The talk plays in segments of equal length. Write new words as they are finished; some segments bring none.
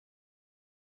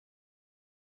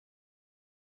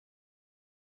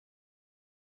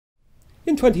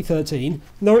In 2013,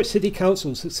 Norwich City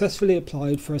Council successfully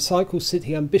applied for a Cycle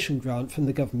City Ambition grant from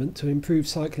the government to improve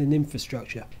cycling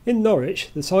infrastructure. In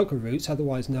Norwich, the cycle routes,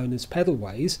 otherwise known as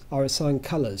Pedalways, are assigned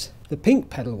colours. The Pink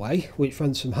Pedalway, which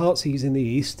runs from Heartsease in the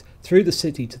east through the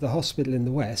city to the hospital in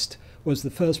the west, was the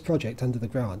first project under the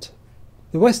grant.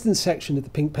 The western section of the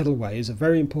Pink Pedalway is a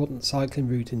very important cycling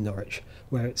route in Norwich,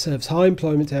 where it serves high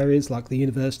employment areas like the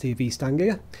University of East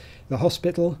Anglia, the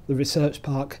hospital, the research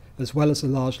park, as well as a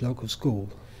large local school.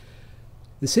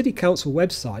 The City Council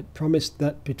website promised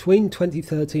that between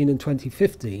 2013 and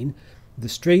 2015, the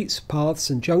streets, paths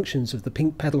and junctions of the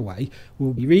Pink Pedalway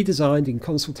will be redesigned in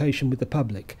consultation with the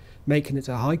public, making it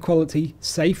a high-quality,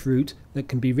 safe route that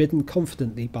can be ridden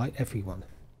confidently by everyone.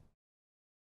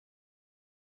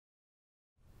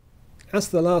 As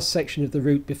the last section of the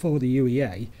route before the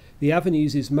UEA, the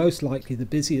Avenues is most likely the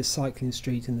busiest cycling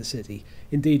street in the city,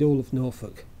 indeed all of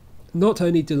Norfolk. Not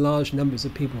only do large numbers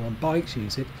of people on bikes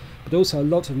use it, but also a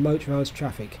lot of motorised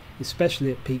traffic,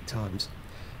 especially at peak times.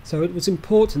 So it was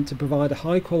important to provide a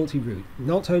high quality route,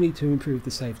 not only to improve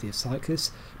the safety of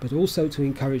cyclists, but also to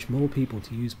encourage more people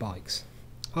to use bikes.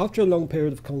 After a long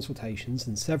period of consultations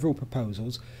and several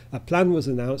proposals, a plan was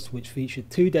announced which featured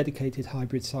 2 dedicated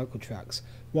hybrid cycle tracks,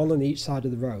 one on each side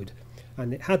of the road,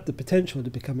 and it had the potential to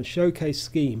become a showcase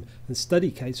scheme and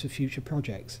study case for future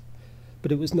projects.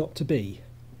 But it was not to be.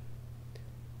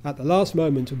 At the last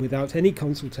moment and without any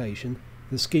consultation,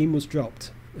 the scheme was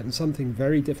dropped and something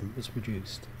very different was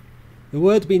produced. There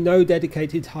were to be no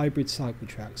dedicated hybrid cycle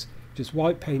tracks, just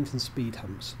white paint and speed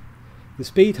humps. The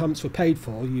speed humps were paid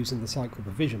for using the cycle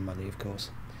provision money, of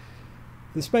course.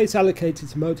 The space allocated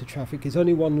to motor traffic is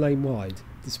only 1 lane wide,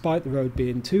 despite the road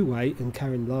being 2-way and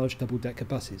carrying large double-decker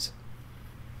buses.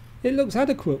 It looks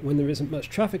adequate when there isn't much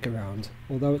traffic around,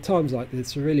 although at times like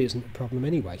this there really isn't a problem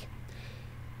anyway.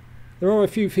 There are a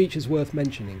few features worth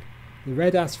mentioning. The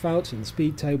red asphalt and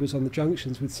speed tables on the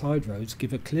junctions with side roads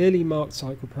give a clearly marked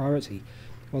cycle priority,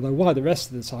 although why the rest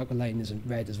of the cycle lane isn't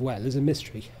red as well is a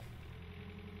mystery.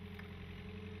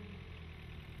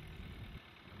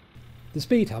 The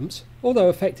speed humps, although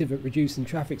effective at reducing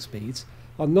traffic speeds,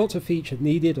 are not a feature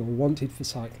needed or wanted for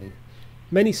cycling.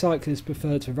 Many cyclists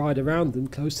prefer to ride around them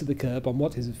close to the curb on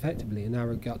what is effectively a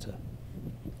narrow gutter.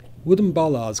 Wooden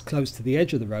bollards close to the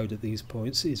edge of the road at these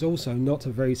points is also not a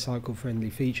very cycle-friendly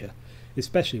feature,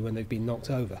 especially when they've been knocked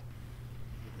over.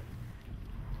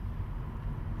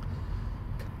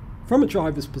 From a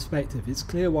driver's perspective, it's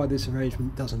clear why this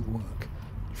arrangement doesn't work.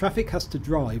 Traffic has to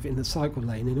drive in the cycle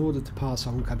lane in order to pass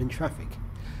oncoming traffic.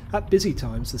 At busy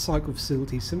times, the cycle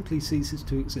facility simply ceases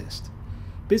to exist.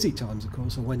 Busy times, of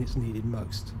course, are when it's needed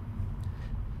most.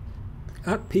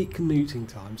 At peak commuting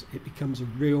times, it becomes a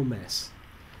real mess.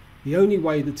 The only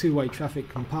way the 2-way traffic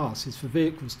can pass is for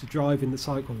vehicles to drive in the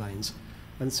cycle lanes,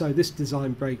 and so this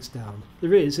design breaks down.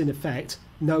 There is, in effect,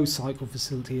 no cycle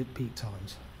facility at peak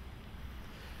times.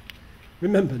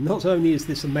 Remember, not only is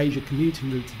this a major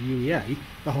commuting route to the UEA,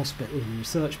 the hospital and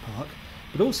research park,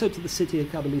 but also to the City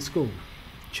Academy School.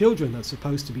 Children are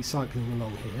supposed to be cycling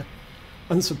along here.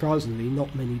 Unsurprisingly,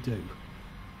 not many do.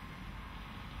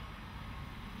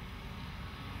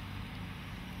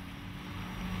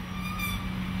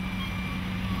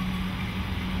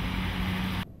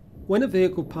 When a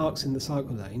vehicle parks in the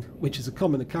cycle lane, which is a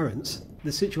common occurrence,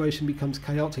 the situation becomes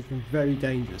chaotic and very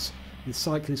dangerous, with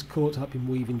cyclists caught up in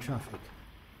weaving traffic.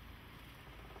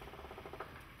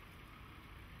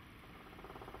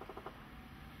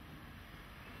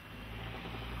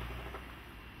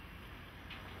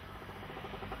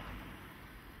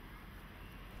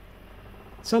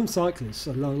 Some cyclists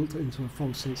are lulled into a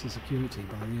false sense of security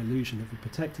by the illusion of a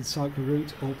protected cycle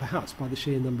route, or perhaps by the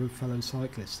sheer number of fellow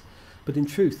cyclists, but in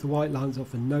truth the white lines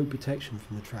offer no protection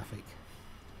from the traffic.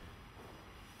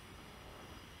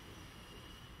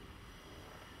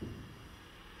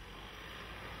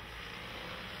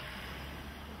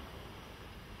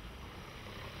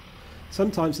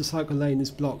 Sometimes the cycle lane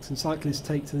is blocked and cyclists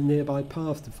take to the nearby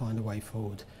path to find a way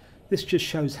forward. This just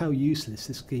shows how useless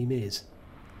this scheme is.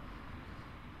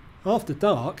 After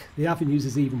dark, the Avenues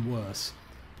is even worse.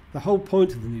 The whole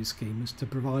point of the new scheme was to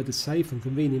provide a safe and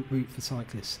convenient route for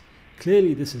cyclists.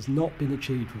 Clearly this has not been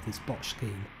achieved with this botched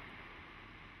scheme.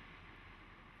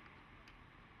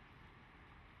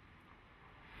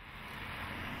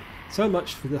 So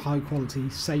much for the high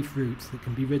quality, safe route that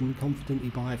can be ridden confidently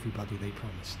by everybody they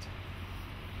promised.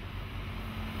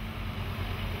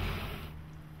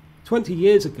 20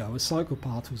 years ago, a cycle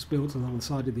path was built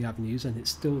alongside of the Avenues and it's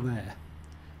still there.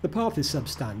 The path is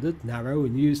substandard, narrow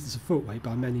and used as a footway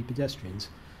by many pedestrians,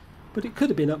 but it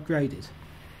could have been upgraded.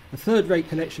 A third-rate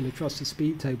connection across the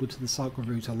speed table to the cycle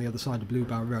route on the other side of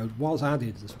Bluebell Road was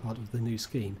added as part of the new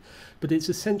scheme, but it's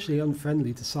essentially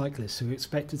unfriendly to cyclists who are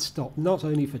expected to stop not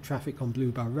only for traffic on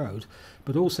Bluebell Road,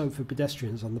 but also for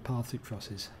pedestrians on the path it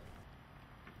crosses.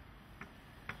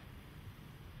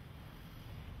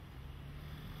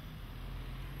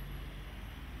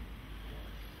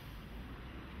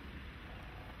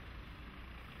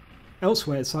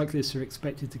 Elsewhere, cyclists are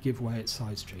expected to give way at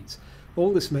side streets.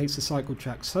 All this makes the cycle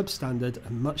track substandard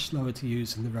and much slower to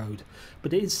use than the road,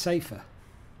 but it is safer.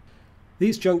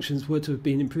 These junctions were to have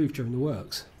been improved during the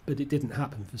works, but it didn't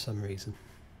happen for some reason.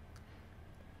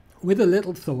 With a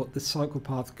little thought, the cycle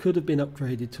path could have been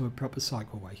upgraded to a proper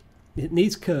cycleway. It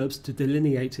needs curbs to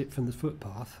delineate it from the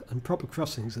footpath and proper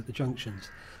crossings at the junctions,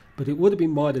 but it would have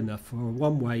been wide enough for a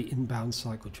one-way inbound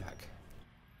cycle track.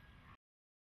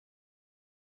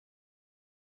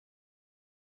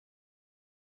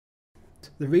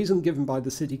 The reason given by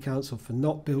the City Council for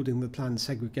not building the planned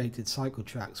segregated cycle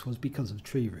tracks was because of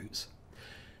tree roots.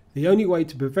 The only way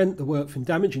to prevent the work from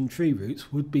damaging tree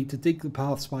roots would be to dig the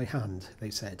paths by hand, they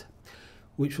said,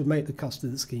 which would make the cost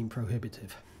of the scheme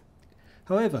prohibitive.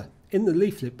 However, in the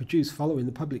leaflet produced following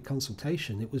the public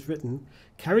consultation, it was written,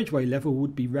 carriageway level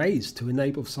would be raised to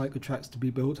enable cycle tracks to be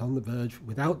built on the verge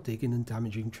without digging and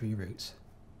damaging tree roots.